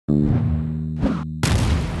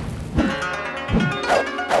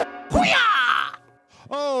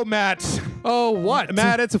Oh, Matt. Oh, what?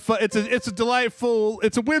 Matt, it's a delightful,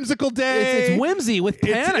 it's a whimsical day. It's whimsy with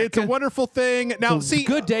panic. It's a wonderful thing. Now, see,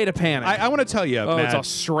 good day to panic. I want to tell you, oh, Matt, it's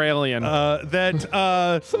Australian. that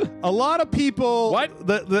a lot of people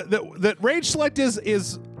that Rage Select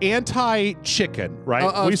is anti-chicken,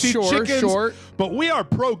 right? We see chickens, but we are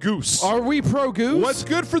pro-goose. Are we pro-goose? What's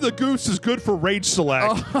good for the goose is good for Rage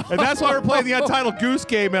Select, and that's why we're playing the Untitled Goose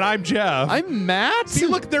Game. And I'm Jeff. I'm Matt. See,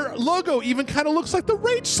 look, their logo even kind of looks like the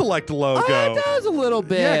Rage Select logo. Oh, it does a little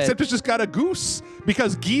bit. Yeah, except it's just got a goose,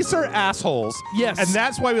 because geese are assholes. Yes. And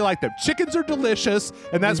that's why we like them. Chickens are delicious,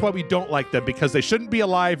 and that's why we don't like them, because they shouldn't be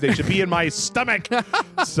alive. They should be in my stomach.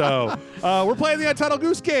 So we're playing the Untitled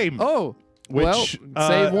Goose Game. Oh. Which, well,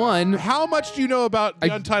 save one. How much do you know about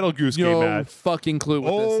the Untitled Goose Game, Matt? No fucking clue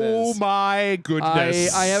what this is. Oh my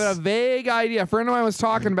goodness. I have a vague idea. A friend of mine was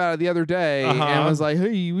talking about it the other day and was like,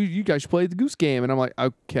 hey, you guys should play the Goose Game. And I'm like,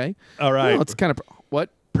 okay. All right. Well, it's kind of, what?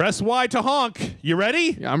 Press Y to honk. You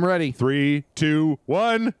ready? Yeah, I'm ready. 3, 2,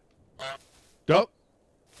 1. Go.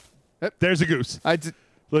 Oh. There's a goose.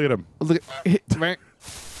 Look at him. Look at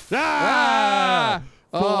Ah!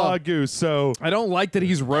 Full goose. So I don't like that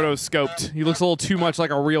he's rotoscoped. He looks a little too much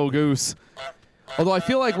like a real goose. Although I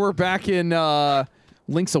feel like we're back in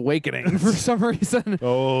Link's Awakening for some reason.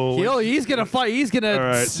 Oh, he's gonna fight. He's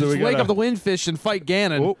gonna wake up the windfish and fight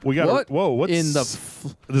Ganon. Oh, we got what? Whoa! What's in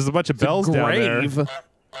the? There's a bunch of bells down there.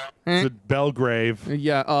 It's a bell grave.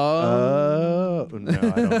 Yeah. No, I don't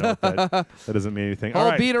know. That doesn't mean anything. All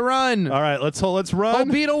right. beat a run. All right, let's run.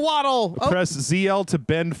 Beat a waddle. Press ZL to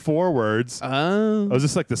bend forwards. Oh, is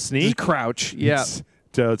this like the sneak? Crouch. Yeah.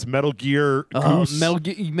 It's Metal Gear Goose.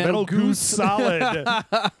 Metal Goose Solid.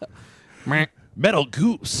 Metal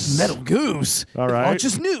Goose. Metal Goose. All right. It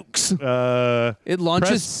launches nukes. It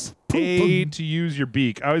launches. Press A to use your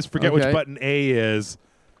beak. I always forget which button A is.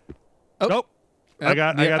 Oh. Nope. I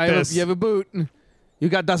got this. You have a boot. You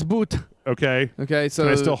got das Boot. Okay. Okay, so...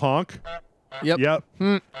 Can I still honk? Yep. Yep.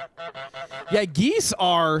 Yeah, geese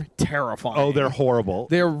are terrifying. Oh, they're horrible.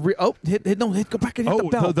 They're... go back and hit the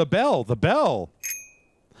bell. The bell. The bell.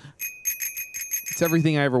 It's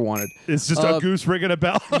everything I ever wanted. It's just a goose ringing a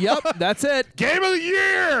bell. Yep, that's it. Game of the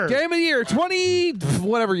year! Game of the year. 20...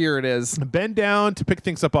 whatever year it is. Bend down to pick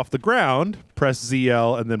things up off the ground. Press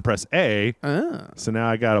ZL and then press A. So now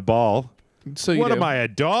I got a ball. So what am I, a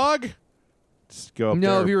dog? Just go up there.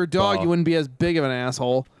 No, if you were a dog, you wouldn't be as big of an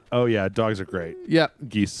asshole. Oh, yeah, dogs are great. Yep.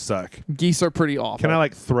 Geese suck. Geese are pretty awful. Can I,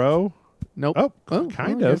 like, throw? Nope. Oh,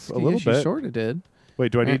 kind of. A little bit. You sort of did.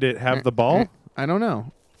 Wait, do I need to have the ball? I don't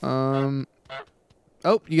know. Oh,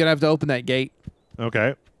 you're going to have to open that gate.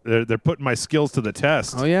 Okay. They're putting my skills to the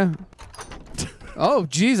test. Oh, yeah. Oh,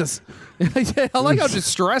 Jesus. I like how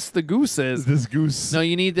distressed the goose is. This goose. No,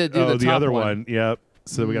 you need to do the top other one. Yep.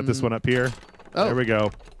 So we got this one up here. Oh. There we go.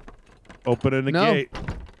 Opening the gate.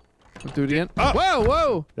 Do it again. Oh. Whoa,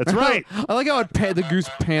 whoa. That's right. I like how the goose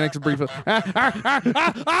panics briefly.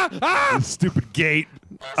 This stupid gate.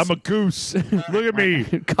 I'm a goose. Look at me.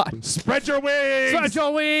 God. Spread your wings. Spread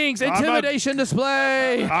your wings. Intimidation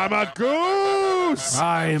display. I'm a goose.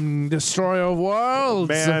 I am destroyer of worlds.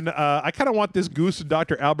 Man, I kind of want this goose and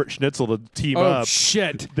Dr. Albert Schnitzel to team up. Oh,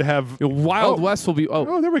 shit. To have... Wild West will be...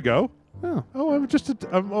 Oh, there we go. Oh, I'm just it's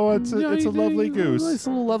a lovely goose. It's a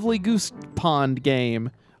little lovely goose pond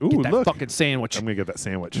game. Ooh, get that look. fucking sandwich. I'm gonna get that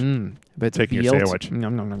sandwich. Taking your sandwich.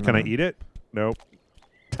 Can I eat it? Nope.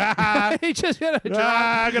 He just gonna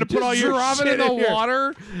I'm gonna put all your drop it in the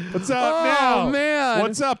water. What's up now? Oh man,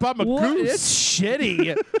 what's up? I'm a goose. It's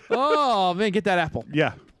shitty. Oh man, get that apple.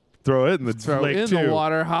 Yeah. Throw it in the lake too. The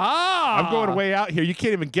water. Ha! I'm going way out here. You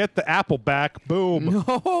can't even get the apple back. Boom.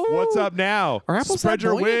 No. What's up now? Are apples Spread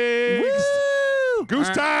your wings. Woo! Goose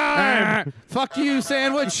time. Fuck you,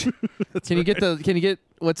 sandwich. Can you get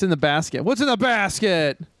what's in the basket? What's in the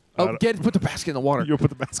basket? Oh, put the basket in the water. You'll put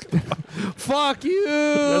the basket in the water. Fuck you.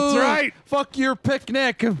 That's right. Fuck your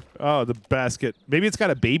picnic. Oh, the basket. Maybe it's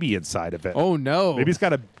got a baby inside of it. Oh no. Maybe it's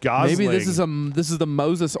got a gosling. Maybe this is the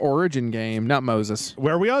Moses origin game, not Moses.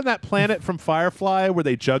 Were we on that planet from Firefly where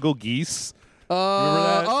they juggle geese? Remember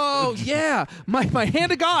that? Oh yeah. My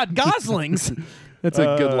hand of God, goslings. That's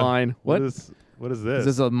a good line. What is this? This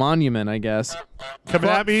is a monument, I guess. Coming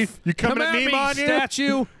at me? You coming at me, monument?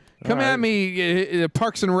 Statue? Come at me,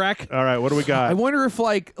 Parks and Rec. All right, what do we got? I wonder if,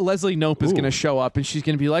 like, Leslie Knope is going to show up and she's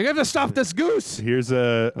going to be like, I have to stop this goose. Here's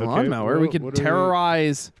a lawnmower. We can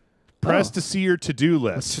terrorize. Press to see your to-do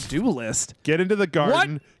list. To-do list? Get into the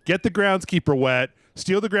garden. What? Get the groundskeeper wet.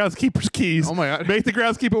 Steal the groundskeeper's keys. Oh, my God. Make the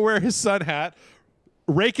groundskeeper wear his sun hat.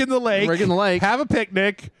 Rake in the lake. Rake in the lake. Have a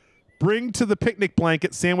picnic. Bring to the picnic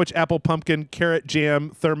blanket, sandwich, apple, pumpkin, carrot, jam,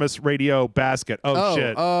 thermos, radio, basket. Oh,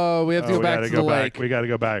 shit. Oh, we have to go back to the lake. We got to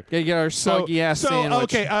go back. Gotta get our soggy-ass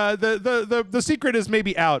sandwich. Okay, the secret is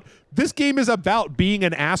maybe out. This game is about being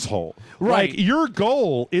an asshole. Right. Like, your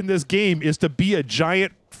goal in this game is to be a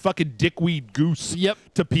giant fucking dickweed goose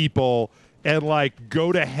to people and, like,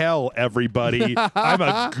 go to hell, everybody. I'm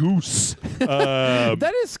a goose.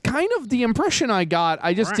 That is kind of the impression I got.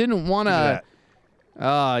 I just didn't want to...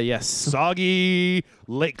 yes. Soggy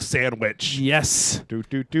lake sandwich. Yes.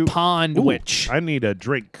 Pond witch. I need a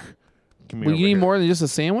drink. Give me you need more than just a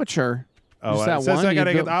sandwich, or just that it says one? I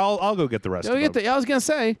gotta get. I'll go get the rest. I was gonna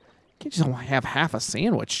say, you can't just have half a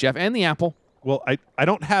sandwich, Jeff, and the apple. Well, I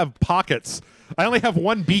don't have pockets. I only have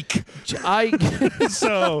one beak. So I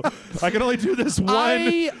can only do this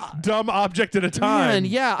one dumb object at a time. Man,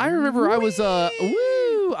 yeah, I remember I was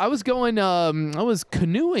I was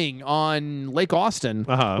canoeing on Lake Austin.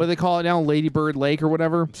 What do they call it now? Lady Bird Lake or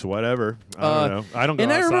whatever. It's whatever. I don't know. I don't go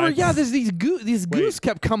And outside. I remember, there's these goose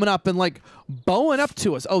kept coming up and like bowing up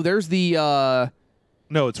to us. Oh, there's the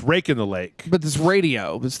no, it's rake in the lake. But this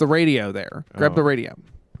radio. It's the radio there. Grab the radio.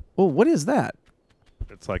 Oh, what is that?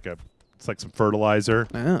 It's like some fertilizer.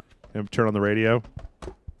 And turn on the radio.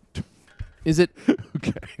 Is it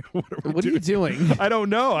okay? What are you doing? I don't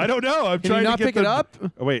know. I'm Can trying you not to get pick it up.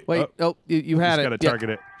 Oh, wait. Oh, you had it. Got to target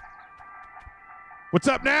it. What's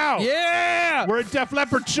up now? Yeah, we're a Def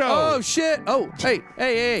Leppard show. Oh shit! Oh,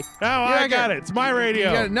 hey! Oh, I got it. It's my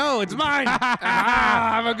radio. No, it's mine.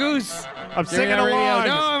 I'm a goose. I'm singing along.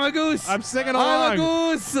 No, I'm a goose. I'm singing along. I'm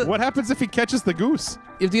a goose. What happens if he catches the goose?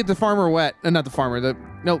 You have to get the farmer wet. Not the farmer.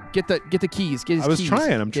 Get the keys. Get his keys. I was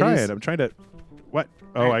trying. I'm trying to. What?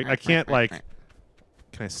 Oh, I can't like.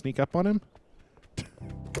 Can I sneak up on him?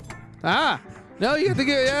 No, you have to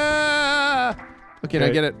get. Okay, now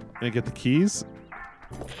get it. And I get the keys.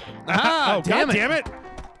 Oh, damn it!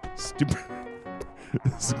 Stupid.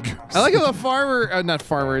 I like how the farmer, not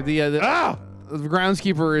farmer, the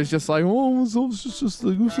groundskeeper is just like, oh, it's just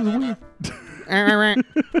the goose is weird.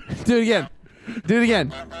 Do it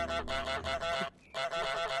again.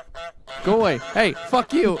 Go away. Hey,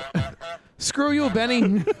 fuck you. Screw you,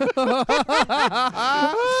 Benny.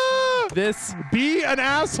 Be an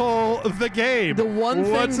asshole. The game. The one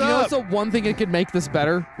thing. What's you know up? what's the one thing that could make this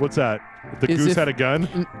better? What's that? The goose had a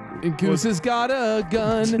gun. Goose has got a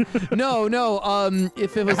gun. No.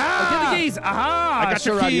 If it was get the keys. Aha! I got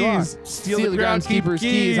your keys. Steal the groundskeeper's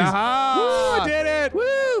keys. Aha! Woo! I did it. Woo!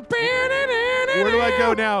 Where do I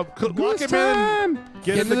go now? Lock him in.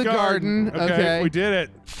 Get in the garden. Okay. We did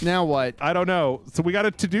it. Now what? I don't know. So we got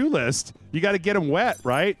a to-do list. You got to get him wet,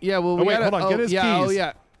 right? Yeah. Well, wait. Hold on. Get his keys. Oh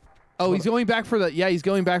yeah. Oh, he's going back for the. Yeah, he's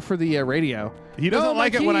going back for the radio. He doesn't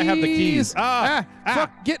like it when I have the keys.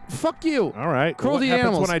 Fuck you. All right. Cruelty what happens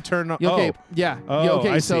animals. when I turn on? Okay. Yeah. Oh, okay.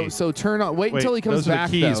 I So see. turn on. Wait until he comes those are back.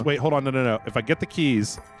 the keys. Though. Wait. Hold on. No. If I get the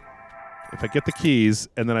keys,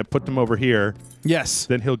 and then I put them over here. Yes.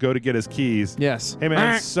 Then he'll go to get his keys. Yes. Hey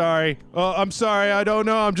man, sorry. Oh, I'm sorry. I don't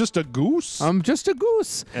know. I'm just a goose. And then,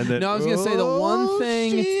 no, I was gonna say the one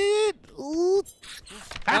thing. Shit.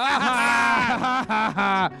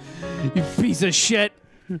 You piece of shit.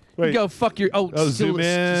 Wait. You go fuck your. Zoom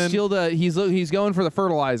in. He's going for the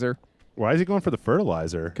fertilizer. Why is he going for the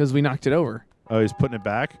fertilizer? Because we knocked it over. Oh, he's putting it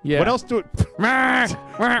back? Yeah. What else what else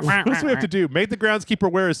do we have to do? Make the groundskeeper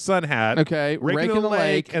wear his sun hat. Okay. Rake in the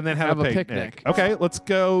lake. And then have a picnic. Okay, let's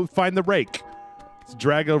go find the rake. Let's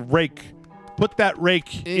drag a rake. Put that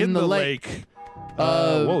rake in the lake.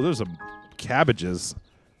 Whoa, there's some cabbages.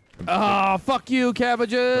 Fuck you,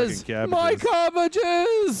 cabbages. My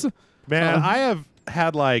cabbages. Man, I have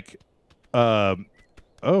had like, there's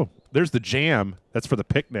the jam. That's for the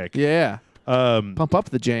picnic. Yeah. Pump up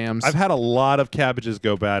the jams. I've had a lot of cabbages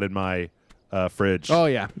go bad in my fridge. Oh,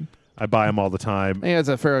 yeah. I buy them all the time. I think that's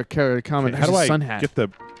a fair comment. How do I sun hat. get the...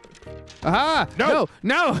 Aha! No!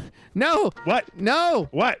 What? No!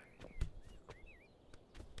 What?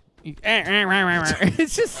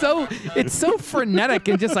 It's just so frenetic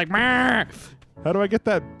and just like. How do I get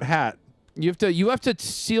that hat? You have to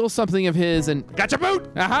steal something of his and. Gotcha boot!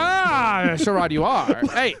 Aha! Sherrod, you are.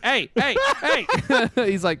 Hey!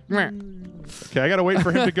 He's like. Okay, I gotta wait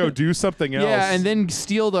for him to go do something else. Yeah, and then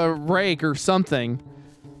steal the rake or something.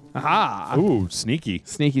 Aha! Ooh, sneaky.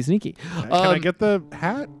 Sneaky. Can I get the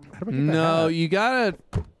hat? How do I get the hat? You gotta.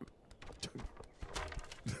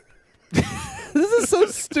 This is so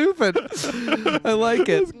stupid. I like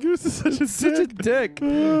it. This goose is such a dick.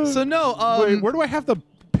 So no. Wait, where do I have the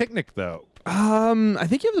picnic though? I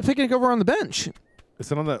think you have the picnic over on the bench.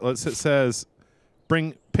 Is it on the? It says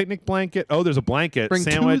Bring picnic blanket. Oh, there's a blanket. Bring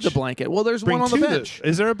sandwich. To the blanket. Well, there's Bring one on the bench.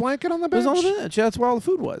 Is there a blanket on the bench? There's on the bench. Yeah, that's where all the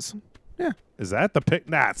food was. Yeah. Is that the pick?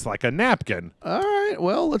 Nah, it's like a napkin. All right.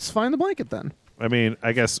 Well, let's find the blanket then. I mean,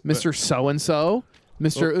 I guess Mr. So and So.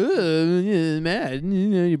 Mr. Matt, you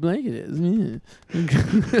know your blanket is.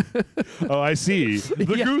 Oh, I see. The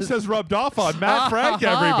goose has rubbed off on Matt Frank,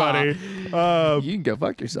 everybody. You can go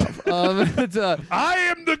fuck yourself. I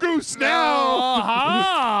am the goose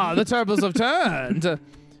now. The tables have turned.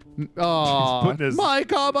 Oh, my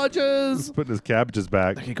cabbages. He's putting his cabbages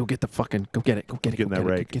back. Okay, go get the fucking. Go get it. Go get it. Get that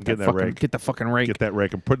rake. Get that fucking rake. Get that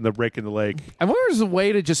rake. I'm putting the rake in the lake. I wonder if there's a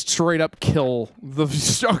way to just straight up kill the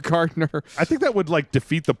star gardener. I think that would like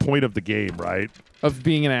defeat the point of the game, right? Of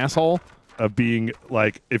being an asshole. Of being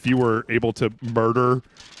like, if you were able to murder.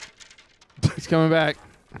 He's coming back.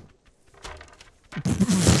 I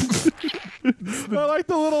like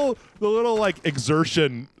the little like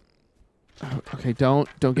exertion. Okay, don't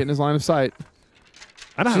get in his line of sight.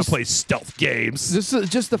 I know how to play stealth games. This is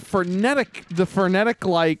just the frenetic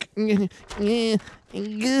like. Yeah!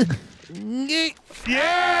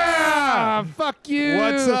 Fuck you!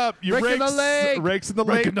 What's up? You rakes in the lake. Rakes in the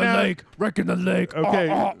lake now. Rake in the lake.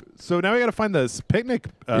 Okay, so now we got to find this picnic.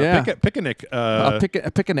 Picnic. A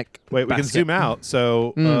picnic. Wait, we can zoom out.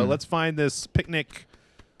 So let's find this picnic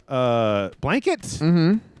blanket.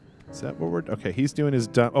 Mm-hmm. Is that what we're? Okay, he's doing his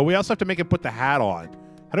dumb. Oh, we also have to make him put the hat on.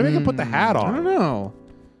 How do we make him put the hat on? I don't know.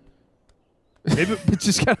 Maybe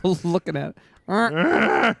just kind of looking at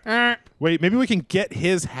it. Wait, maybe we can get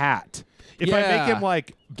his hat. If I make him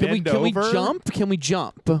like bend over. Can we jump? Can we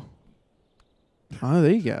jump? Oh,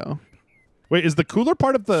 there you go. Wait, is the cooler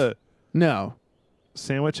part of the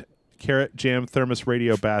sandwich carrot jam thermos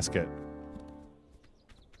radio basket?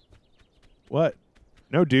 What?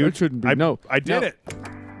 No, dude. That shouldn't be. No, I did it.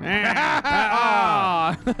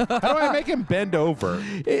 How do I make him bend over?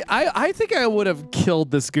 I think I would have killed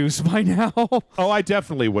this goose by now. Oh, I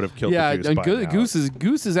definitely would have killed the goose by now.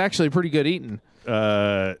 Goose is actually pretty good eating.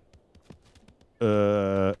 Either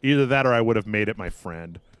that or I would have made it my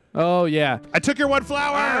friend. Oh, yeah. I took your one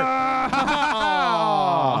flower!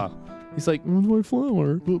 He's like, my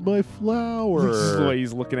flower. But my flower. This is the way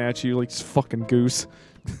he's looking at you like this fucking goose.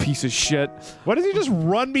 Piece of shit. Why does he just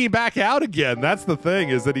run me back out again? That's the thing,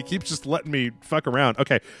 is that he keeps just letting me fuck around.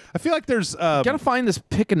 Okay, I feel like there's... gotta find this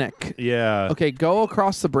picnic. Yeah. Okay, go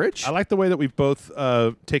across the bridge. I like the way that we've both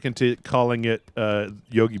taken to calling it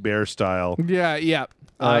Yogi Bear style. Yeah, yeah.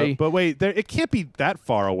 But wait, it can't be that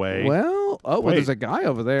far away. Well, there's a guy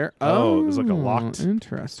over there. Oh, there's like a locked...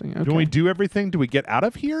 Interesting. Okay. Do we do everything? Do we get out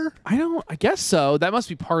of here? I guess so. That must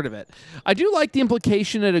be part of it. I do like the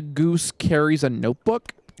implication that a goose carries a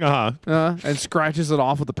notebook. And scratches it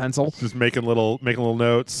off with a pencil. Just making little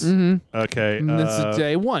notes. Mm-hmm. Okay. And this is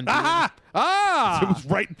day one. Aha! Ah! It was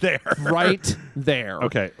right there. Right there.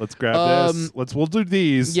 Okay, let's grab this. We'll do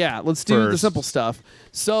these. Yeah, let's do the simple stuff.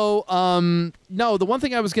 So, no, the one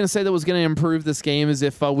thing I was going to say that was going to improve this game is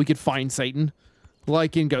if we could find Satan,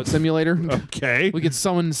 like in Goat Simulator. Okay. We could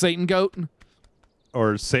summon Satan Goat.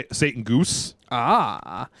 Or Satan Goose.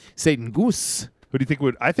 Satan Goose. Who do you think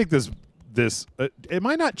would... I think this am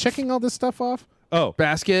I not checking all this stuff off? Oh,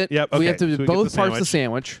 basket. Yep. Okay. We have to do both parts of the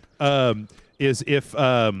sandwich. Is if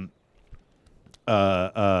do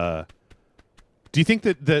you think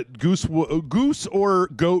that goose or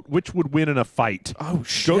goat, which would win in a fight? Oh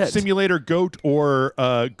shit! Goat Simulator goat or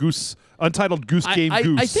goose Untitled Goose Game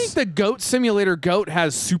goose? I think the Goat Simulator goat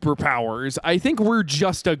has superpowers. I think we're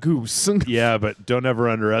just a goose. Yeah, but don't ever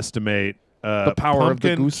underestimate. The power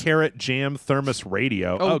pumpkin, of the goose. Carrot jam thermos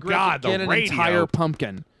radio. Oh God, the radio! An entire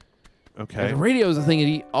pumpkin. Okay. The radio is the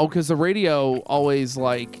thing. Because the radio always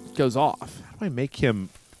like goes off. How do I make him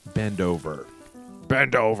bend over?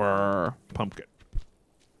 Bend over, pumpkin.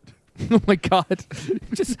 Oh my God!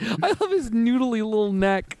 I love his noodly little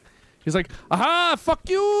neck. He's like, aha, fuck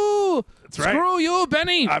you! That's right. Screw you,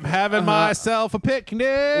 Benny! I'm having myself a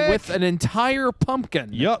picnic with an entire pumpkin.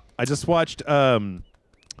 Yep. I just watched.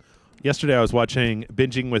 Yesterday I was watching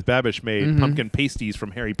Binging with Babish made pumpkin pasties from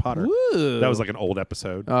Harry Potter. Ooh. That was like an old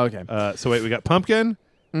episode. Oh, okay. So wait, we got pumpkin.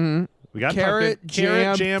 We got carrot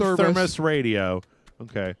jam thermos radio.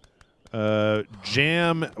 Okay.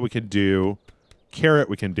 Jam we can do. Carrot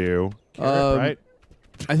we can do. Carrot, right?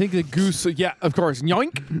 I think the goose. Yeah, of course.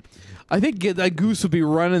 Yoink. I think that goose would be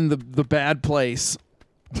running the bad place.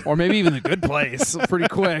 Or maybe even the good place pretty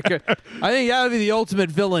quick. I think that would be the ultimate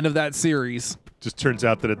villain of that series. Just turns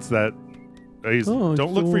out that it's that.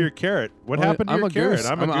 Don't look for your carrot. What happened to your carrot? Goose.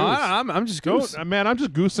 I'm a goose. I'm just goose. Man, I'm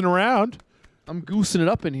just goosing around. I'm goosing it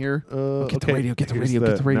up in here. Get the radio. Get the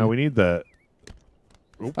radio. No, we need the.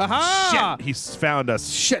 Aha! Shit! He's found us.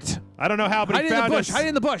 Shit! I don't know how, but he found us. Hide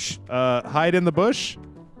in the bush. Hide in the bush.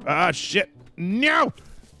 Ah, shit! No!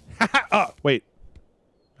 Oh, wait.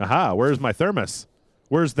 Aha! Where's my thermos?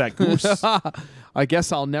 Where's that goose? I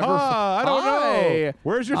guess I'll never. I don't know.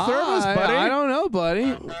 Where's your thermos, buddy? I don't know,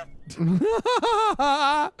 buddy.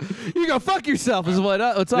 You go fuck yourself is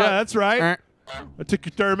what's up. Yeah, that's right. I took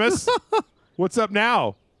your thermos. What's up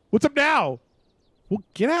now? What's up now? Well,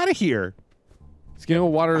 get out of here. Let's go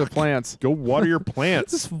water the plants. Go water your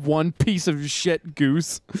plants. This one piece of shit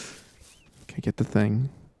goose. Can I get the thing?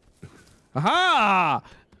 Aha!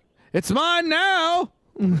 It's mine now.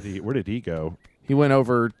 Where did he go? He went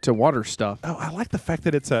over to water stuff. Oh, I like the fact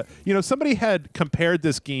that it's a, somebody had compared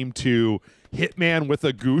this game to Hitman with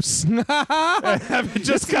a goose.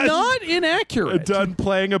 It's not inaccurate. Done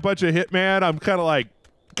playing a bunch of Hitman, I'm kind of like,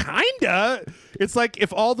 kinda. It's like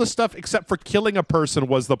if all the stuff except for killing a person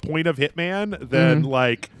was the point of Hitman, then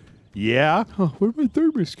like, yeah. Oh, where'd my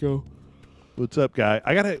thermos go? What's up, guy?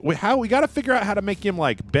 We gotta figure out how to make him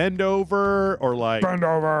like bend over or like bend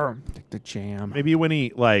over. Take the jam. Maybe when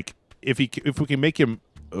he like if we can make him.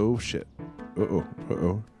 Oh shit.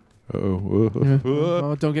 Oh.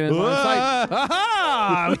 Oh, don't get in line of sight.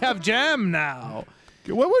 Aha! We have jam now.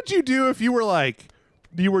 What would you do if you were like,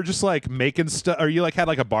 you were just like making stuff, or you like had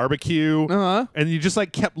like a barbecue, and you just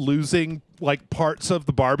like kept losing like parts of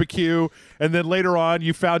the barbecue, and then later on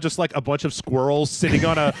you found just like a bunch of squirrels sitting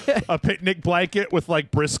on a picnic blanket with like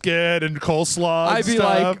brisket and coleslaw. I'd be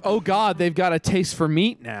like, oh god, they've got a taste for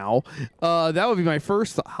meat now. That would be my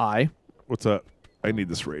first high. What's up? I need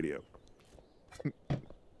this radio.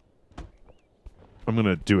 I'm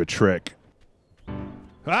gonna do a trick.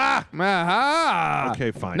 Ah! Aha!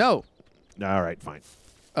 Okay, fine. No. All right, fine.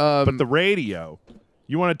 But the radio.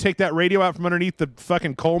 You want to take that radio out from underneath the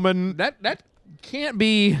fucking Coleman? That can't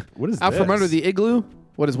be what is out this? from under the igloo.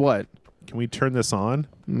 What is what? Can we turn this on?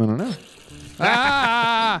 I don't know.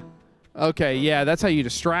 Ah! Okay, yeah, that's how you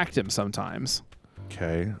distract him sometimes.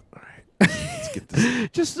 Okay. All right. Let's get this.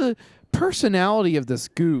 Just the personality of this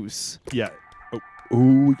goose. Yeah. Oh,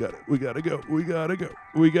 we got it. We gotta go. We gotta go.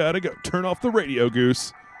 We gotta go. Turn off the radio,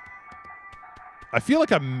 Goose. I feel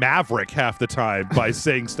like a maverick half the time by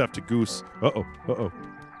saying stuff to Goose. Uh-oh. Uh-oh.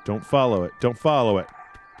 Don't follow it. Don't follow it.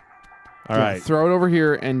 All right. Throw it over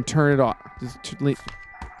here and turn it off. We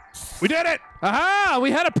did it! Aha!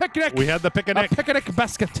 We had a picnic. We had the picnic. A picnic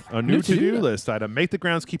basket. A new to-do list item. Make the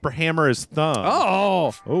groundskeeper hammer his thumb.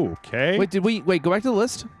 Oh. Okay. Wait, go back to the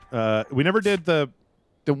list? We never did the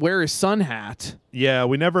wear his sun hat. Yeah,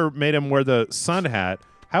 we never made him wear the sun hat.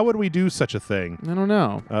 How would we do such a thing? I don't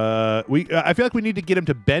know. I feel like we need to get him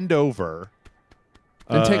to bend over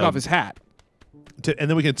and take off his hat. And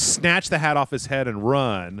then we can snatch the hat off his head and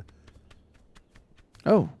run.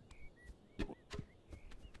 Oh.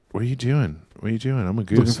 What are you doing? What are you doing? I'm a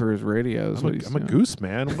goose. Looking for his radios. I'm a goose,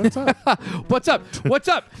 man. What's up? What's up? What's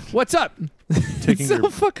up? What's up? taking your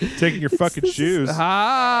fucking shoes.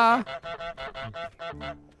 Ah.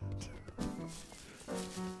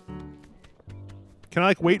 Can I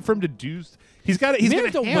like wait for him to do? He's got a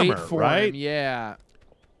hammer, wait for right? him. Yeah.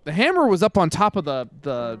 The hammer was up on top of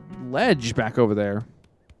the ledge back over there.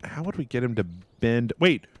 How would we get him to bend?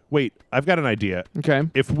 Wait. I've got an idea. Okay.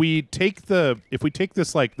 If we take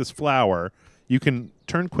this like this flower, you can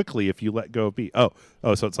turn quickly if you let go of B. Oh,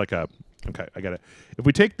 so it's like a. Okay, I got it. If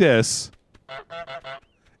we take this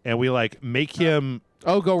and we like make him.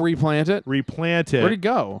 Oh, go replant it. Replant it. Where'd he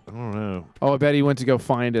go? I don't know. Oh, I bet he went to go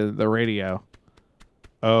find the radio.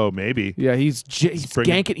 Oh, maybe. Yeah, he's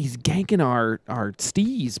ganking. He's ganking our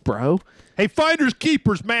stees, bro. Hey, finders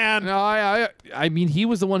keepers, man. No, I mean he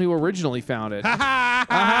was the one who originally found it. What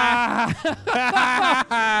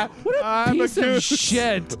a piece of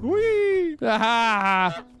shit. Whee.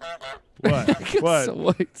 What?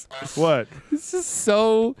 This is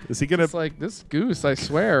so. Is he gonna? It's like this goose. I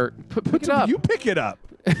swear. Pick it up. You pick it up.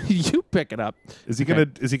 You pick it up. Is he gonna?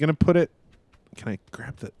 Is he gonna put it? Can I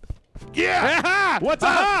grab the? Yeah! Aha! What's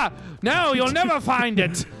up? No, you'll never find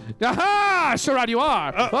it. Aha! Sure out you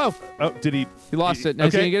are. Oh, did he? He lost it. Now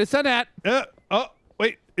he's gonna get his sun hat.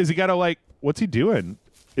 Wait. Is he gotta like? What's he doing?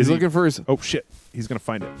 He's looking for his. Oh shit! He's gonna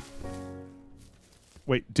find it.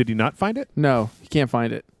 Wait, did he not find it? No, he can't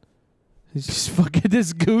find it. He's just fucking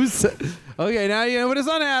this goose. Okay, now you know put his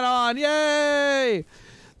sun hat on. Yay!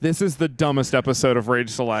 This is the dumbest episode of Rage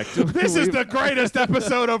Select. This is the greatest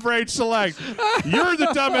episode of Rage Select. You're the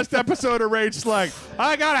dumbest episode of Rage Select.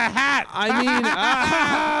 I got a hat. I mean,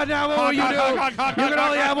 now what will you do? You can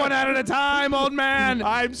only have one hat at a time, old man.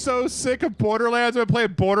 I'm so sick of Borderlands. I've been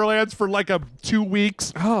playing Borderlands for like 2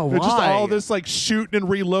 weeks. Oh, why? Just all this like shooting and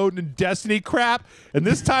reloading and Destiny crap. And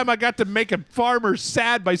this time I got to make a farmer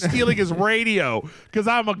sad by stealing his radio because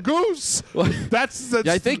I'm a goose. That's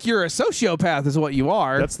I think you're a sociopath is what you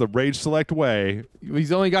are. That's the Rage Select way.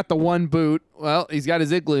 He's only got the one boot. Well, he's got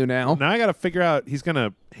his igloo now. Now I got to figure out he's going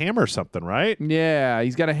to hammer something, right? Yeah,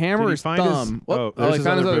 he's got to hammer his thumb. Oh, he found his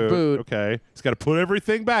other boot. Okay. He's got to put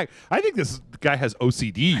everything back. I think this guy has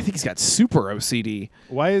OCD. I think he's got super OCD.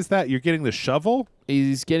 Why is that? You're getting the shovel?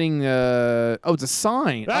 He's getting oh, it's a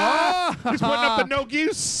sign. Ah! He's putting up the no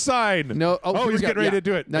goose sign. No. Oh, he's getting ready to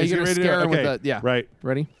do it. Now you're going to scare him with the yeah. Right.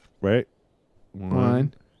 Ready? Right.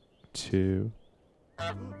 1, 2.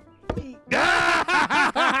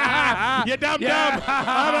 You dumb.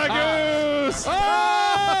 I'm a goose.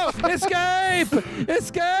 Oh! Escape!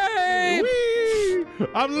 Escape! Whee!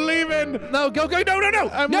 I'm leaving. No, go. No.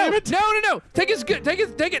 I'm no, leaving. No. Take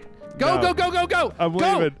it. Go. No. Go. I'm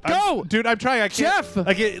go, leaving. Go. Dude, I'm trying. I can't. Jeff.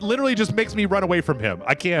 Like, it literally just makes me run away from him.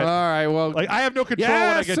 I can't. All right, well. Like, I have no control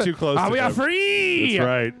when I get too close to him. We are free. That's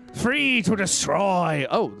right. Free to destroy.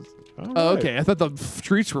 Oh. All Oh, right. okay. I thought the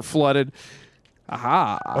streets were flooded.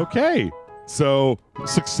 Aha. Okay. So,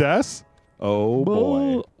 success. Oh,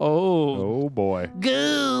 boy. Oh. Oh, boy.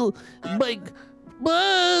 Go, Mike.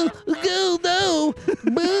 Boo, go, no.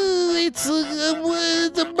 Boo, it's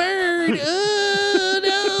a bird.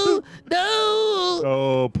 Oh, no.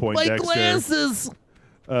 Oh, My Poindexter. glasses.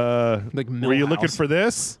 Like Were you looking Millhouse. for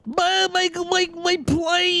this? My plane.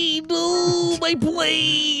 Oh, my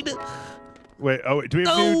plane. Wait, oh, do we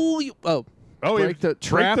have to Oh,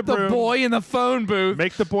 Trap the broom, boy in the phone booth.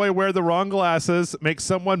 make the boy wear the wrong glasses, make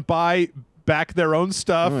someone buy back their own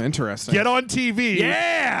stuff, Oh, interesting. get on TV,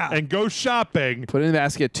 Yeah. and go shopping. Put in the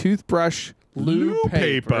basket toothbrush, loo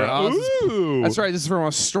paper. Oh, Ooh. that's right. This is from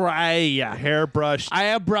Australia. Hairbrush.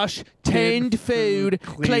 Airbrush, tinned food,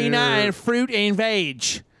 cleaner, and fruit and veg.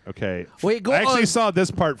 Okay. Wait, go I actually on. saw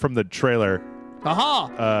this part from the trailer.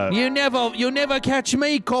 Aha! You never catch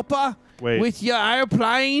me, copper. Wait. With your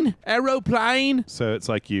aeroplane. So it's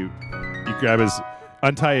like you grab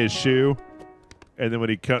untie his shoe, and then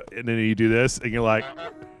when and then you do this, and you're like,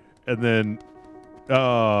 and then,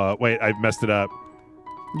 oh wait, I messed it up.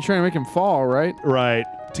 You're trying to make him fall, right? Right,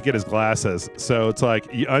 to get his glasses. So it's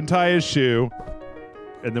like you untie his shoe,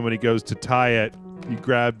 and then when he goes to tie it, you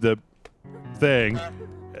grab the thing,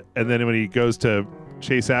 and then when he goes to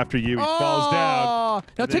chase after you, he falls down.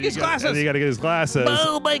 Now take his glasses. And then you got to get his glasses.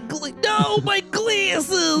 no, my glasses.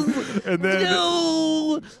 And then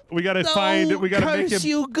No. we got to No, we got to make curse him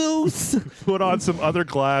you, goose. put on some other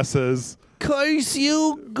glasses. Curse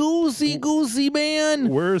you, goosey man.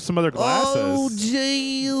 Where are some other Oh, glasses?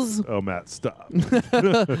 jeez. Oh, Matt, stop.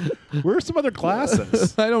 Where are some other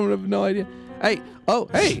glasses? I don't have no idea. Hey. Oh,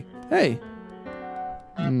 hey.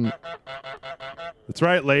 That's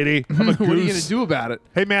right, lady. I'm a What are you goose. gonna do about it?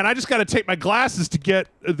 Hey, man, I just got to take my glasses to get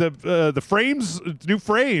the frames, new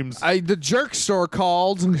frames. The jerk store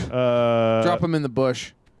called. Drop him in the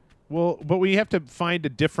bush. Well, but we have to find a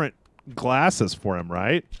different glasses for him,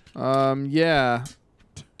 right? Yeah.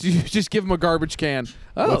 Do you just give him a garbage can?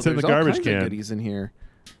 Oh, What's in the there's all garbage kinds can? of goodies in here.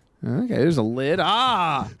 Okay, there's a lid.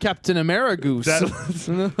 Captain Amerigoose.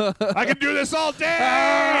 I can do this all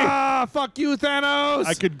day. Fuck you, Thanos.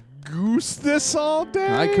 I could goose this all day.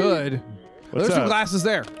 I could. What's There's some up? glasses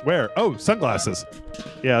there. Where? Oh, sunglasses.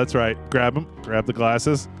 Yeah, that's right. Grab them. Grab the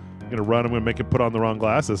glasses. I'm gonna run. I'm gonna make him put on the wrong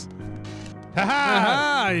glasses. Ha ha!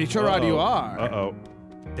 Aha, you sure right you are. Uh-oh.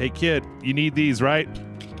 Hey, kid, you need these, right?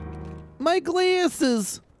 My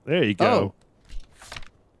glasses. There you go.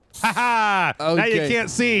 Ha ha! Now you Okay. can't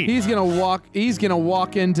see. He's gonna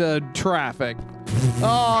walk into traffic.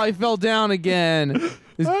 Oh, he fell down again.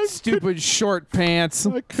 His stupid short pants.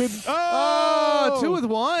 I couldn't. Oh, 2 with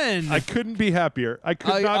 1. I couldn't be happier. I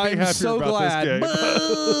could not be I'm happier so about glad. Boo.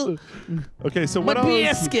 this game. Okay, so My what else?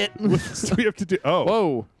 basket. What else do we have to do? Oh,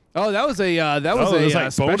 Whoa. Oh, that was a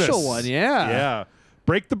like special bonus. one. Yeah. Yeah.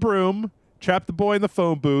 Break the broom. Trap the boy in the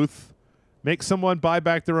phone booth. Make someone buy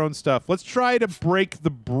back their own stuff. Let's try to break the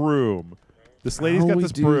broom. This lady's got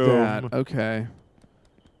this broom. That? Okay.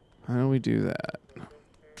 How do we do that?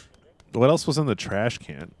 What else was in the trash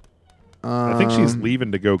can? I think she's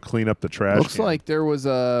leaving to go clean up the trash Looks can. like there was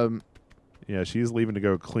a. Yeah, she's leaving to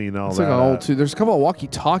go clean all It's that like an old up. There's a couple of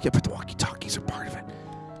walkie-talkie, but the walkie-talkies are part of it.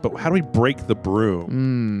 But how do we break the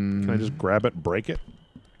broom? Can I just grab it and break it?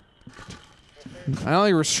 I don't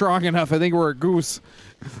think we're strong enough. I think we're a goose.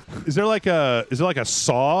 Is there like a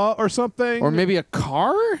saw or something? Or maybe a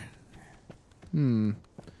car?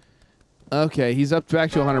 Okay, he's up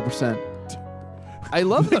back to 100%. I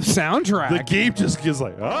love the soundtrack. The game just gets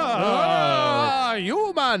like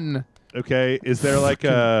human. Okay, is there like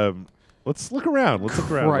a? Let's look around. Let's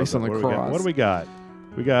look around. Christ on the cross. What do we got?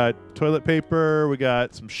 We got toilet paper. We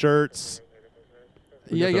got some shirts.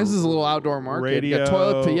 Yeah, I guess this is a little outdoor market. Radio. We got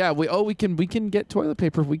toilet yeah, we can get toilet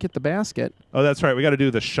paper if we get the basket. Oh, that's right. We got to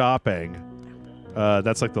do the shopping.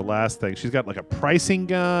 That's like the last thing. She's got like a pricing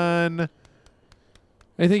gun.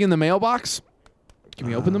 Anything in the mailbox? Can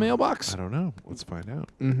we open the mailbox? I don't know. Let's find out.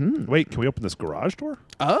 Mm-hmm. Wait, can we open this garage door?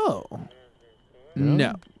 Oh.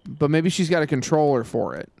 No. But maybe she's got a controller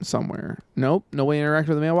for it somewhere. Nope. No way to interact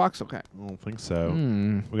with the mailbox? Okay. I don't think so.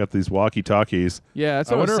 We got these walkie-talkies. Yeah,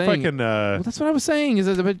 that's what I was saying. wonder if I can... well, that's what I was saying. Is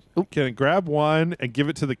a bit... Can I grab one and give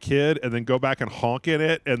it to the kid and then go back and honk in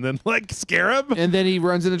it and then, like, scare him? And then he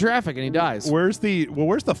runs into traffic and he dies. Where's the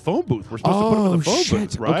phone booth? We're supposed to put him in the phone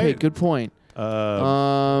booth, right? Okay, good point.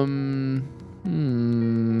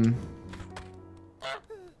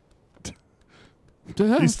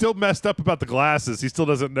 He's still messed up about the glasses. He still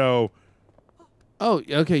doesn't know. Oh,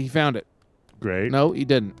 okay, he found it. Great. No, he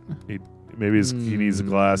didn't. Maybe he needs the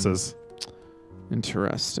glasses.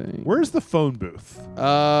 Interesting. Where's the phone booth?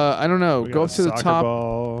 I don't know. We Go got up a to the soccer top.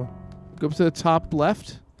 ball. Go up to the top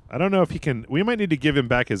left. I don't know if he can. We might need to give him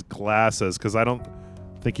back his glasses because I don't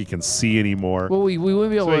think he can see anymore. Well, we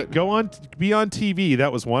wouldn't be able to go on. Be on TV.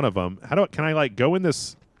 That was one of them. Can I like go in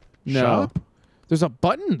this shop? There's a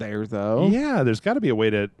button there though. Yeah, there's got to be a way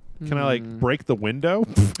to. Can I like break the window?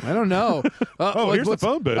 I don't know. Here's the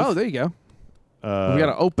phone booth. Oh, there you go. We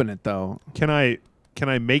gotta open it though. Can I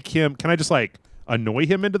make him? Can I just like annoy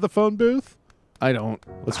him into the phone booth? I don't.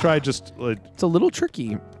 Let's try just. It's a little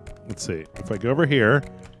tricky. Let's see. If I go over here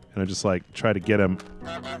and I just like try to get him.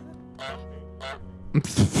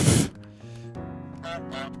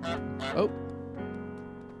 Oh.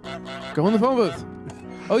 Go in the phone booth.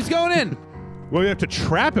 Oh, he's going in. Well, we have to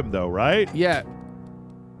trap him though, right? Yeah.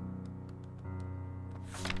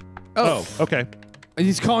 Oh, okay. And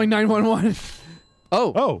he's calling 911.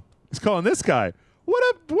 Oh, he's calling this guy. What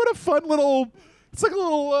a fun little. It's like a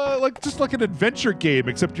little just like an adventure game,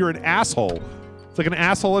 except you're an asshole. It's like an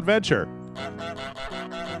asshole adventure.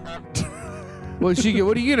 What are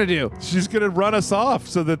you gonna do? She's gonna run us off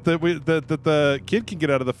so that the kid can get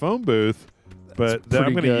out of the phone booth. But then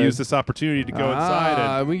I'm gonna use this opportunity to go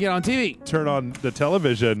inside and we get on TV. turn on the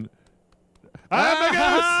television. Look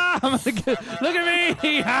at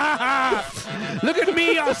me! Look at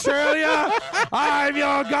me, Australia! I'm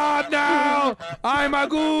your god now. I'm a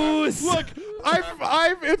goose. Look,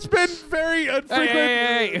 it's been very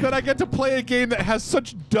infrequent that I get to play a game that has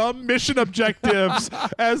such dumb mission objectives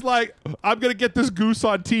as like I'm gonna get this goose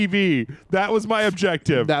on TV. That was my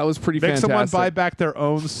objective. That was pretty fantastic. Make someone buy fantastic. back their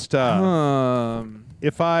own stuff.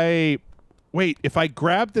 If I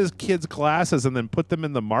grab this kid's glasses and then put them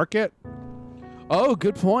in the market. Oh,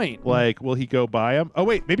 good point. Like, will he go buy them? Oh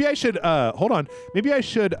wait, maybe I should hold on. Maybe I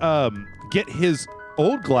should get his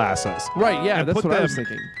old glasses. Right, yeah, that's what I was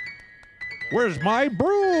thinking. Where's my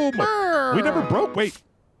broom? We never broke. Wait,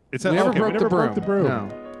 it's we never broke the broom. No.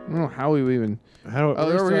 I don't know how we even. How? Oh,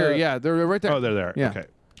 they're over here. Yeah, they're right there. Oh, they're there. Yeah. Okay.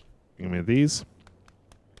 Give me these.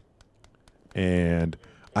 And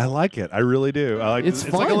I like it. I really do. I like it's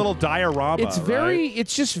It's like a little diorama. It's very. Right?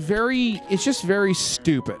 It's just very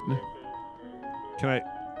stupid. Can I?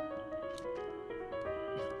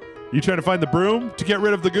 You trying to find the broom to get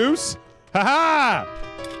rid of the goose? Ha ha!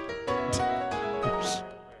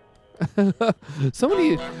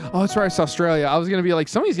 Somebody. Oh, that's right. It's Australia. I was gonna be like,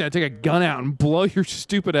 somebody's gonna take a gun out and blow your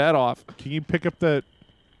stupid head off. Can you pick up the?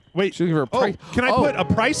 Wait. She's looking for a price. Can I put a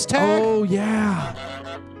price tag? Oh yeah.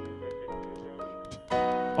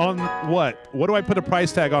 On what? What do I put a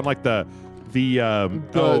price tag on? Like the broom.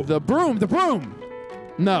 The broom.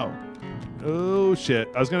 No. Oh shit!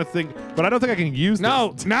 I was gonna think, but I don't think I can use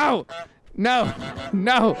this. No.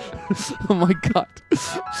 Oh my god.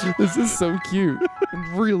 This is so cute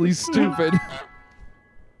and really stupid.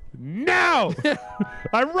 No!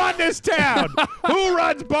 I run this town! Who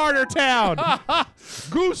runs Barter Town?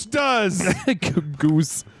 Goose does!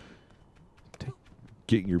 Goose.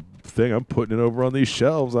 Getting your thing. I'm putting it over on these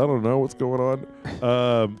shelves. I don't know what's going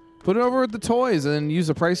on. Put it over with the toys and then use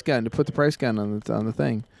a price gun to put the price gun on the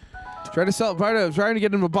thing. Try to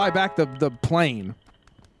get him to buy back the plane.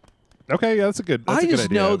 Okay, yeah, that's a good idea. I just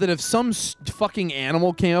know that if some fucking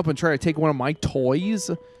animal came up and tried to take one of my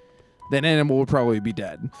toys, that animal would probably be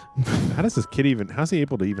dead. How does this kid even? How's he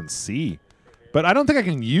able to even see? But I don't think I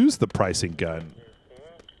can use the pricing gun.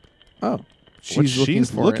 Oh.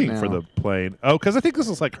 She's looking for the the plane. Oh, because I think this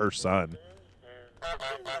is like her son.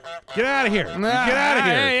 Get out of here. Get out of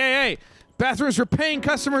here. Hey. Bathrooms for paying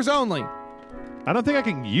customers only. I don't think I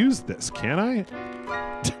can use this, can I?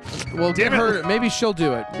 Well, Damn get her. Maybe she'll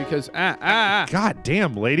do it because God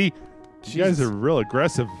damn, lady. You guys are real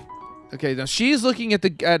aggressive. Okay, now she's looking at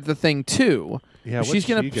the thing too. Yeah, what's she's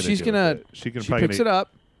gonna she picks it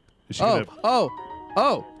up. Oh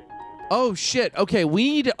shit. Okay, we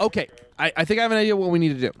need to, okay. I think I have an idea what we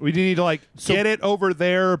need to do. We need to like get it over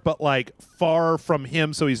there, but like far from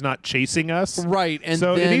him, so he's not chasing us. Right, and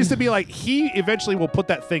so then, it needs to be like he eventually will put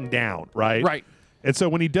that thing down, right? Right. And so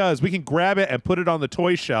when he does, we can grab it and put it on the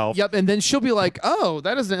toy shelf. Yep, and then she'll be like, "Oh,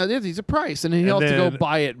 that is a price," and then he'll have to go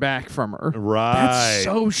buy it back from her. Right. That's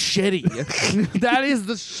so shitty. That is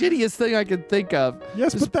the shittiest thing I can think of.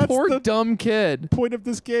 Yes, this but that's poor the dumb kid. Point of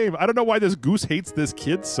this game. I don't know why this goose hates this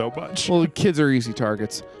kid so much. Well, kids are easy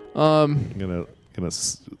targets. I'm gonna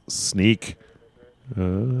sneak.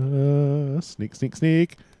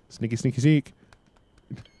 Sneak.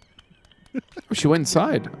 She went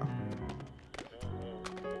inside.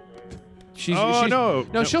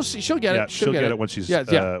 No, she'll get it. She'll get it when she's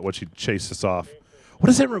when she chases us off. What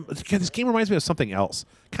does it? This game reminds me of something else,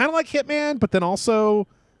 kind of like Hitman, but then also.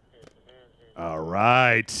 All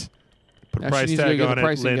right, put a price tag on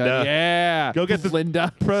it, Linda. Gun. Yeah, go get the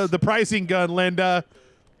Linda. The pricing gun, Linda.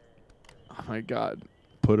 Oh my God.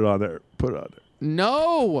 Put it on there. Put it on there.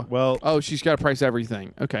 No. Well. Oh, she's got to price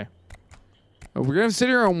everything. Okay. Oh, we're gonna sit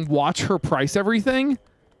here and watch her price everything.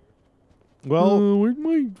 Well, where's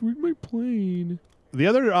my plane? The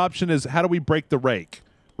other option is how do we break the rake,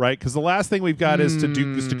 right? Because the last thing we've got is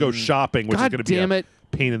to go shopping, which is going to be a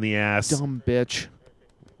pain in the ass. Dumb bitch.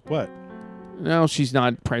 What? No, she's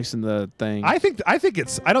not pricing the thing. I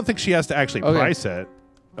don't think she has to actually price it.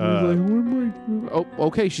 Oh,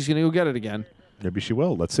 okay. She's gonna go get it again. Maybe she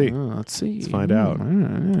will. Let's see. Let's see. Let's find out.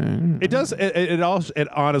 It does. It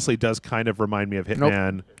honestly does kind of remind me of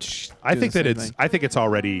Hitman. Nope. I think it's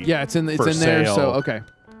already. Yeah, it's in there. So okay.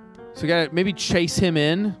 So we gotta maybe chase him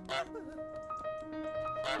in.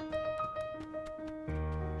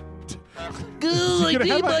 Is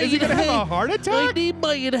he gonna have a heart attack? I need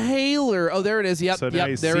my inhaler. Oh, there it is. Yep. So now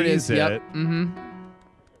yep. There it is. Yep. Mm-hmm.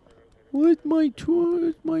 What's my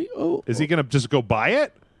toy? My Is he gonna just go buy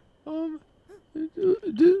it?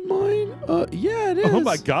 This mine? Yeah, it is. Oh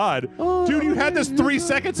my God, dude! You had this 3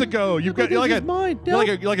 seconds ago. You're like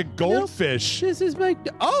a goldfish. This is my.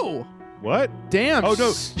 Oh. What? Damn. Oh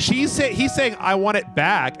no, he's saying I want it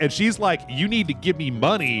back, and she's like, you need to give me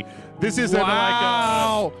money. This isn't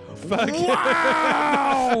wow. like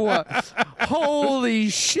wow. Holy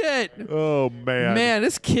shit. Oh man. Man,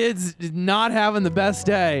 this kid's not having the best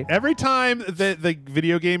day. Every time the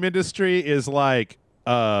video game industry is like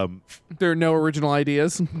there are no original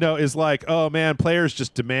ideas. No, is like, oh man, players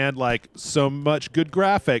just demand like so much good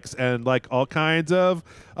graphics and like all kinds of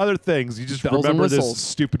other things. You just remember this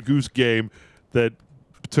stupid goose game that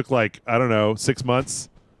took like, I don't know, 6 months.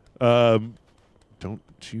 Don't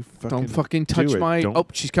fucking touch my. Oh,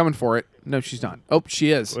 she's coming for it. No, she's not. Oh,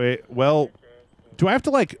 she is. Wait, well, do I have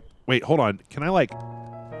to like? Wait, hold on. Can I like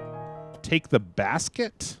take the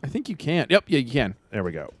basket? I think you can. Yep, yeah, you can. There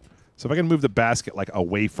we go. So if I can move the basket like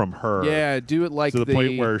away from her, yeah, do it like to the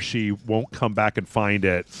point where she won't come back and find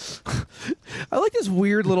it. I like this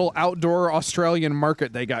weird little outdoor Australian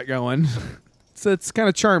market they got going. So it's kind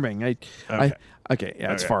of charming. Okay,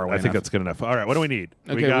 yeah, it's far away. I think that's good enough. All right, what do we need?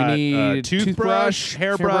 Okay, we need toothbrush,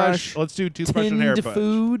 hairbrush. Let's do toothbrush and hairbrush.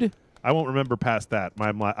 Food. I won't remember past that.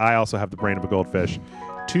 I also have the brain of a goldfish.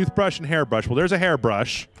 Toothbrush and hairbrush. Well, there's a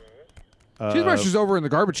hairbrush. Toothbrush is over in the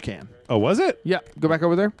garbage can. Oh, was it? Yeah, go back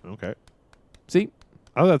over there. Okay. See?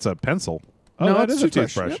 Oh, that's a pencil. Oh, no, that is a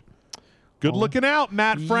toothbrush. toothbrush. Yep. Good looking out,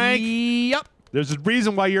 Matt Frank. Yep. There's a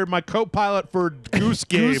reason why you're my co-pilot for Goose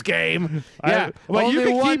Game. Goose Game. Yeah.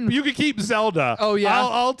 You can keep Zelda. Oh yeah.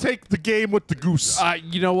 I'll take the game with the goose.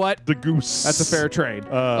 You know what? The goose. That's a fair trade.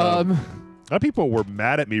 A lot of people were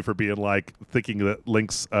mad at me for being like thinking that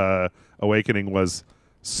Link's Awakening was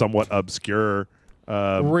somewhat obscure.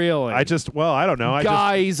 Really? I don't know.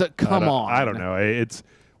 Guys, come on. I don't know. It's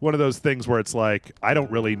one of those things where it's like I don't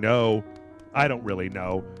really know.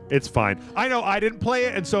 It's fine. I know I didn't play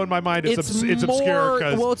it, and so in my mind it's obscure.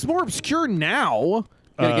 Well, it's more obscure now.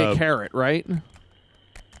 Gotta get carrot, right?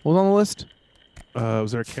 What was on the list?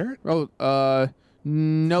 Was there a carrot? Oh,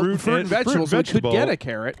 no, fruit and vegetables. We could get a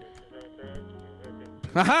carrot.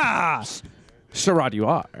 Aha! Sherrod, you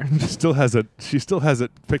are. She still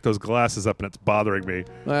hasn't picked those glasses up, and it's bothering me.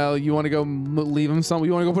 Well, you want to go leave them some?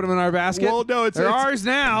 You want to go put them in our basket? Well, no, They're ours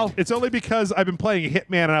now. It's only because I've been playing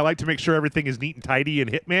Hitman, and I like to make sure everything is neat and tidy in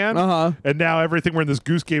Hitman. And now everything we're in this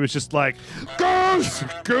goose game is just like goose.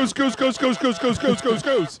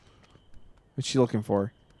 What's she looking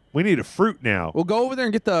for? We need a fruit now. We'll go over there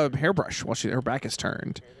and get the hairbrush while her back is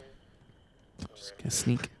turned. Just gonna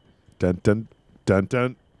sneak. Dun dun dun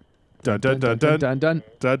dun. Dun dun dun dun dun dun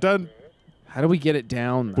dun dun. How do we get it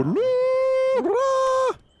down?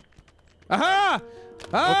 Aha!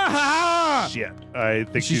 Ah! Shit! I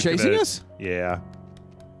think she's chasing us. Yeah.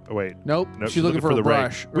 Oh wait. Nope. She's looking for the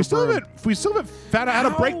brush. We still haven't found out how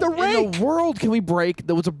to break the rake. In the world can we break?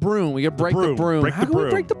 There was a broom. We can break the broom. How can we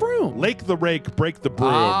break the broom? Lake the rake, break the broom.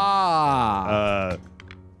 Ah.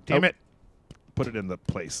 Damn it! Put it in the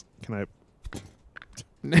place. Can I?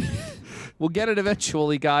 We'll get it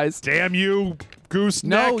eventually, guys. Damn you,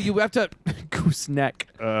 gooseneck. No, you have to gooseneck.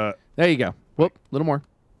 There you go. Whoop, a little more.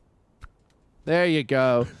 There you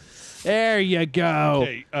go. There you go.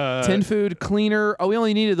 Okay, tin food, cleaner. Oh, we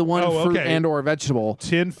only needed the one fruit and or vegetable.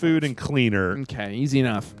 Tin food and cleaner. Okay, easy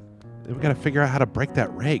enough. Then we got to figure out how to break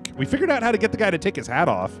that rake. We figured out how to get the guy to take his hat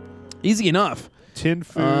off. Easy enough. Tin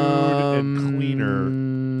food and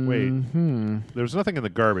cleaner. Wait. There's nothing in the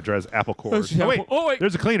garbage, right? It's apple cores. Oh, wait.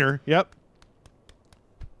 There's a cleaner. Yep.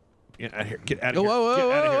 Get out of here. Get out of here.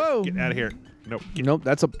 Whoa. Get out of here. Nope. Nope,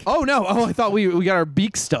 that's a... Oh, no. Oh, I thought we got our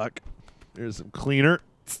beak stuck. There's some cleaner.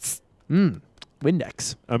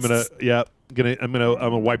 Windex. I'm gonna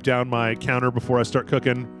wipe down my counter before I start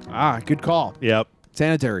cooking. Ah, good call. Yep.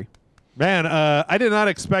 Sanitary. Man, I did not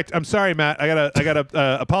expect. I'm sorry, Matt. I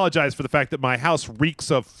gotta apologize for the fact that my house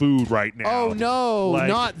reeks of food right now. Oh no,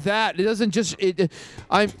 not that. It doesn't just. You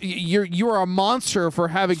are a monster for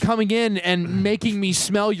coming in and making me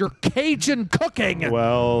smell your Cajun cooking.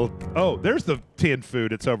 Well, there's the tin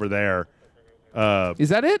food. It's over there. Is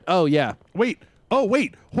that it? Oh yeah. Wait. Oh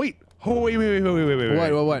wait. Oh wait.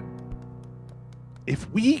 What? If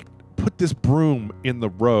we put this broom in the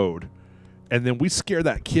road, and then we scare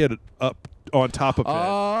that kid up on top of it.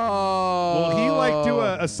 Oh. Will he like do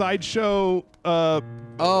a sideshow? Bob?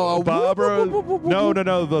 No.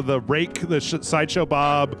 The rake, the sideshow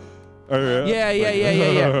Bob.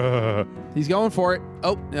 Yeah. He's going for it.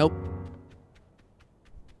 Oh nope.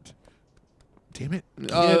 Damn it.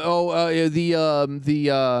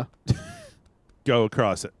 Go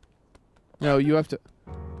across it. No, you have to.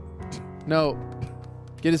 No.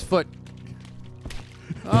 Get his foot.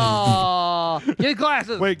 Oh, get his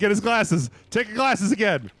glasses. Wait, get his glasses. Take your glasses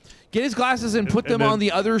again. Get his glasses and put them on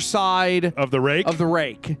the other side of the rake.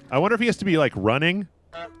 I wonder if he has to be like running.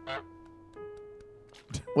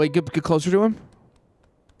 Wait, get closer to him.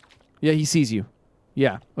 Yeah, he sees you.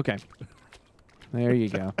 Yeah. Okay. There you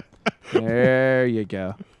go. There you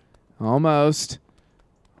go. Almost.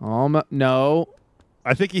 No.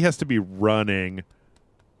 I think he has to be running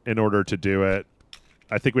in order to do it.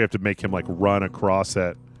 I think we have to make him like run across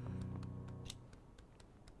it.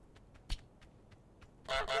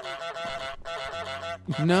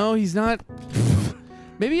 No, he's not.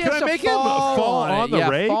 Maybe he has to make fall him fall on the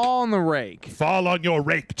rake? Fall on the rake. Fall on your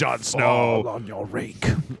rake, Jon Snow. Fall on your rake.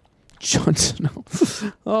 Jon Snow.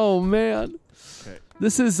 Oh man. Okay.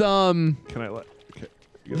 This is Can I let? Okay.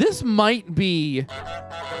 This might be.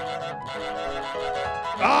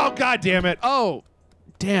 Oh God damn it! Oh,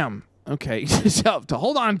 damn. Okay.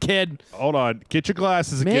 Hold on, kid. Hold on. Get your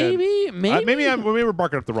glasses again. Maybe we're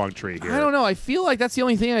barking up the wrong tree here. I don't know. I feel like that's the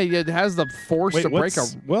only thing that has the force to break a.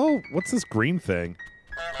 Well, what's this green thing?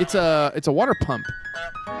 It's a water pump.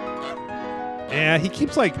 Yeah, he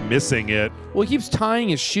keeps like missing it. Well, he keeps tying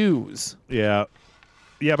his shoes. Yeah,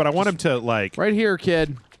 but I want him to like. Right here,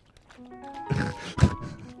 kid.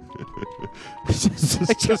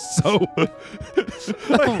 It's just so.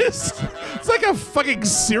 It's like a fucking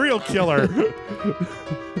serial killer. This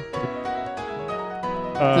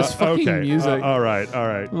fucking music. All right.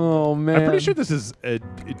 Oh man. I'm pretty sure this is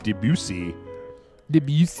Debussy.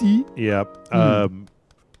 Debussy. Yep.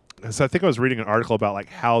 So I think I was reading an article about like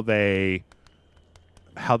how they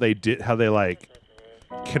like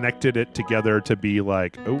connected it together to be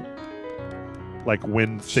like like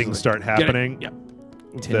when things start happening. Yep.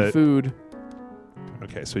 Tin food.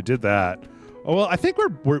 Okay, so we did that. Oh well, I think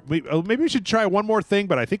maybe we should try one more thing,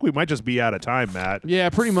 but I think we might just be out of time, Matt. Yeah,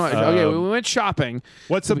 pretty much. Okay, we went shopping.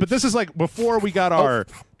 But this is like before we got our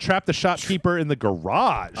trap the shopkeeper in the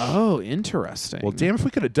garage. Oh, interesting. Well, damn, if we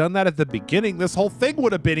could have done that at the beginning, this whole thing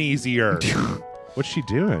would have been easier. What's she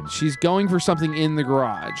doing? She's going for something in the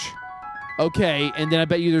garage. Okay, and then I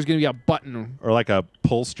bet you there's going to be a button. Or like a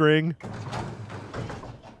pull string.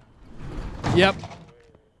 Yep.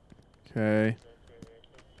 Okay.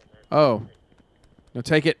 Oh. No,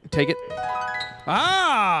 take it. Take it.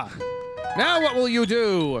 Ah! Now what will you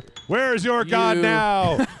do? Where's your god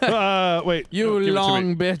now? Wait. You give long it to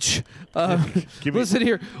me. bitch. Give me. Listen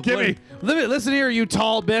here. Gimme. Listen here, you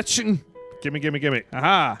tall bitch. Gimme.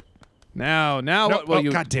 Aha. Now No, what will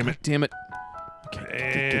you... God damn it. Damn it.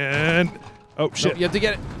 Okay. And oh shit. No, you have to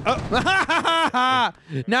get it. Oh.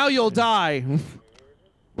 Now you'll die.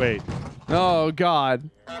 Wait. Oh, God.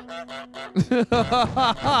 I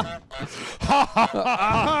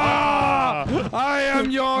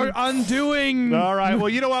am your undoing. All right. Well,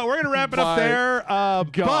 you know what? We're gonna wrap it up there.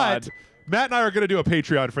 But Matt and I are gonna do a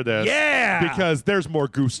Patreon for this. Yeah. Because there's more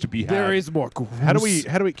goose to be had. There is more goose. How do we?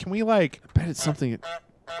 Can we like? I bet it's something.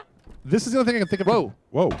 This is the only thing I can think of.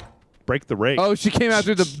 Whoa. Break the rake. Oh, she came out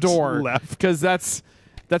through the door. Left. Because that's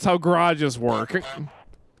how garages work.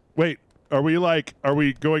 Wait. Are we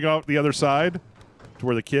going out the other side to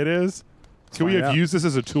where the kid is? Can we have used this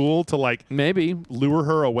as a tool to like maybe lure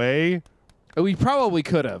her away? We probably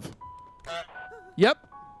could have. Yep.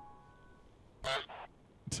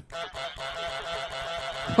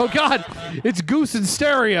 Oh God, it's Goose in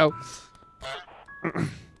stereo.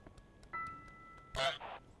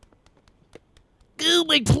 Goo,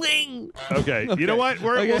 my pling. Okay. You know what?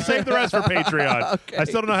 We'll save the rest for Patreon. Okay. I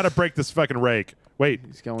still don't know how to break this fucking rake. Wait.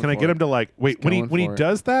 Can I get him to like? Wait. When he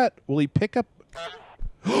does that, will he pick up?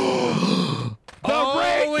 The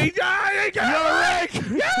rake!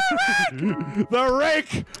 The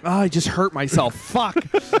rake! Oh, I just hurt myself. Fuck.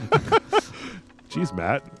 Jeez,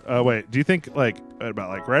 Matt. Wait. Do you think like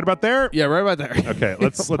right about there? Yeah, right about there. Okay.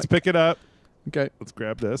 Let's pick it up. Okay. Let's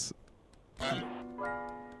grab this.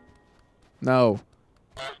 No.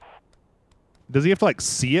 Does he have to like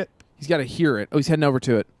see it? He's got to hear it. Oh, he's heading over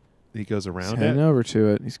to it. He goes around He's heading over to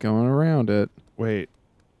it. He's going around it. Wait,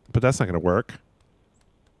 but that's not going to work.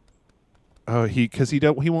 Oh, because he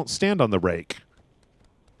won't stand on the rake.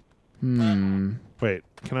 Wait,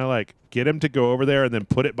 can I like get him to go over there and then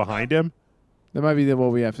put it behind him? That might be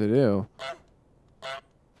what we have to do.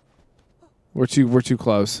 We're too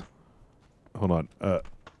close. Hold on.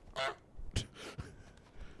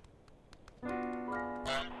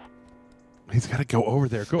 He's got to go over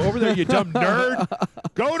there. Go over there, you dumb nerd.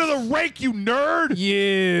 Go to the rake, you nerd.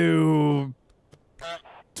 You.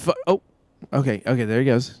 Oh. Okay. There he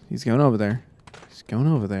goes. He's going over there.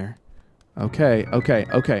 Okay. Put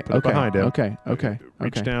it behind him. Okay.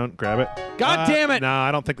 Reach down, grab it. God damn it. No,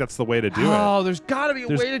 I don't think that's the way to do it. Oh, there's got to be a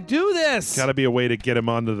way to do this. Got to be a way to get him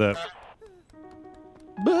onto the...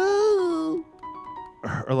 Boo.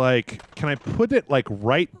 Or like, can I put it like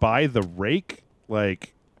right by the rake?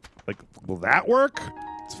 Like, will that work?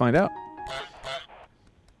 Let's find out.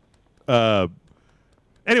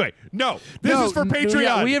 Anyway, no. This is for Patreon.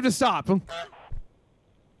 Yeah, we have to stop.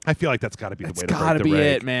 I feel like that's got to be the way to break the rake. That's got to be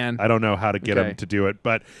it, man. I don't know how to get him to do it.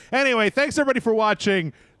 But anyway, thanks everybody for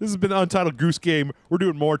watching. This has been Untitled Goose Game. We're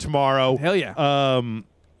doing more tomorrow. Hell yeah.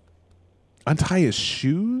 Untie his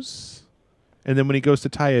shoes. And then when he goes to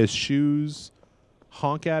tie his shoes,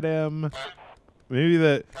 honk at him. Maybe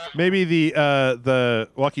the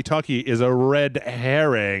walkie-talkie is a red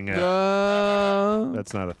herring.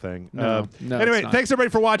 That's not a thing. No, anyway, thanks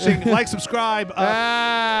everybody for watching. Like, subscribe.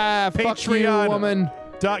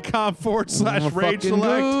 Patreon.com/Rage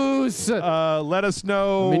Select. Let us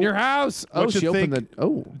know. I'm in your house. What you think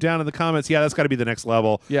down in the comments. Yeah, that's got to be the next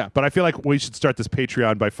level. Yeah. But I feel like we should start this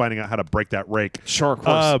Patreon by finding out how to break that rake. Sure, of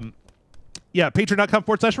course. Yeah,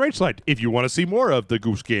 patreon.com/Rage Select if you want to see more of the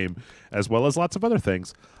Goose Game, as well as lots of other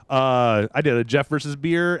things. I did a Jeff versus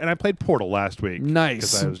Beer, and I played Portal last week. Nice.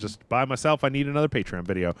 Because I was just by myself. I need another Patreon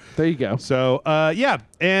video. There you go. So, yeah.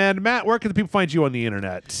 And Matt, where can the people find you on the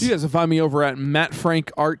internet? You guys can find me over at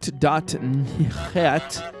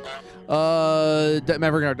mattfrankart.net,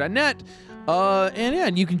 mattfrankart.net, and yeah,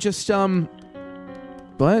 and you can just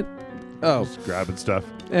what? Oh, just grabbing stuff.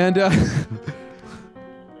 And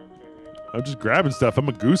I'm just grabbing stuff. I'm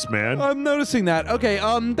a goose man. I'm noticing that. Okay,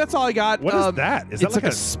 that's all I got. What is that? Is it's that like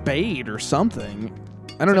a spade or something.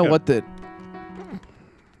 I don't know what the.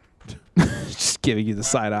 Just giving you the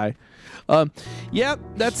side eye. Yeah,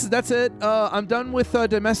 that's it. I'm done with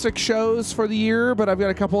domestic shows for the year, but I've got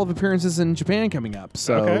a couple of appearances in Japan coming up.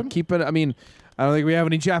 So keep it. I mean, I don't think we have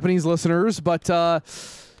any Japanese listeners, but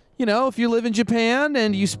you know, if you live in Japan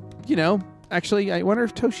and you know. Actually, I wonder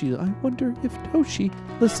if Toshi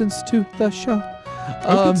listens to the show.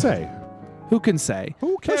 Who can say? Who can say?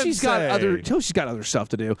 Who can Toshi's say? got other stuff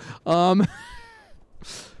to do.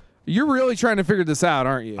 You're really trying to figure this out,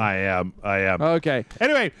 aren't you? I am. Okay.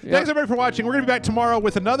 Anyway, thanks everybody for watching. We're going to be back tomorrow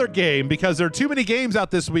with another game because there are too many games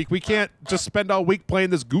out this week. We can't just spend all week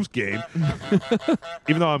playing this goose game.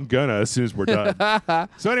 Even though I'm gonna as soon as we're done.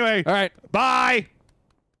 So anyway, All right. bye.